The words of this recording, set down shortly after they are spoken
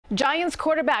Giants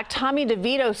quarterback Tommy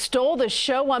DeVito stole the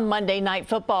show on Monday Night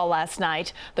Football last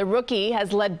night. The rookie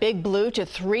has led Big Blue to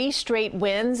 3 straight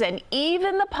wins and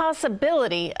even the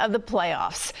possibility of the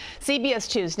playoffs. CBS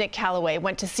 2's Nick Calloway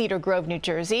went to Cedar Grove, New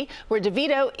Jersey, where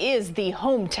DeVito is the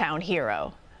hometown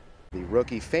hero. The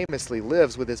rookie famously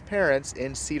lives with his parents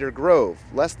in Cedar Grove,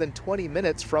 less than 20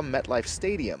 minutes from MetLife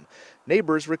Stadium.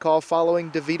 Neighbors recall following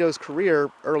DeVito's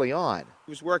career early on.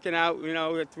 He was working out,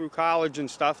 through college and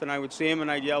stuff, and I would see him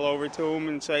and I'd yell over to him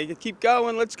and say, "Keep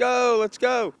going, let's go, let's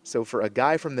go." So for a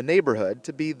guy from the neighborhood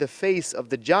to be the face of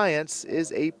the Giants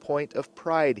is a point of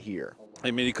pride here. I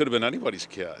mean, he could have been anybody's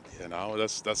kid,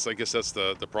 That's I guess that's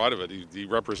the pride of it. He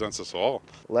represents us all.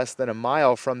 Less than a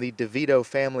mile from the DeVito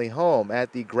family home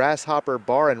at the Grasshopper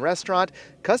Bar and Restaurant,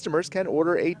 customers can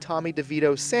order a Tommy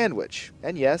DeVito sandwich.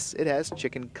 And yes, it has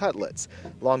chicken cutlets.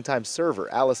 Longtime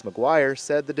server Alice McGuire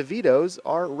said the DeVitos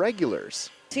are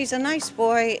regulars. He's a nice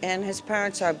boy, and his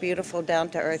parents are beautiful,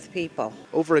 down-to-earth people.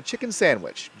 Over a chicken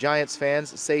sandwich, Giants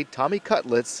fans say Tommy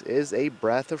Cutlets is a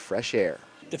breath of fresh air.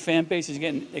 The fan base is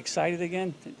getting excited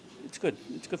again. It's good.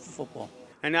 It's good for football.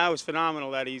 And now it's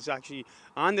phenomenal that he's actually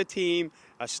on the team,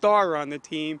 a star on the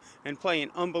team, and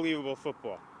playing unbelievable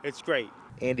football. It's great.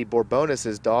 Andy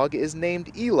Bourbonis's dog is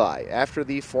named Eli after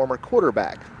the former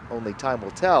quarterback. Only time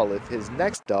will tell if his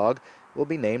next dog will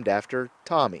be named after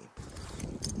Tommy.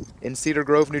 In Cedar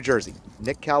Grove, New Jersey,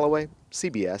 Nick Calloway,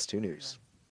 CBS 2 News.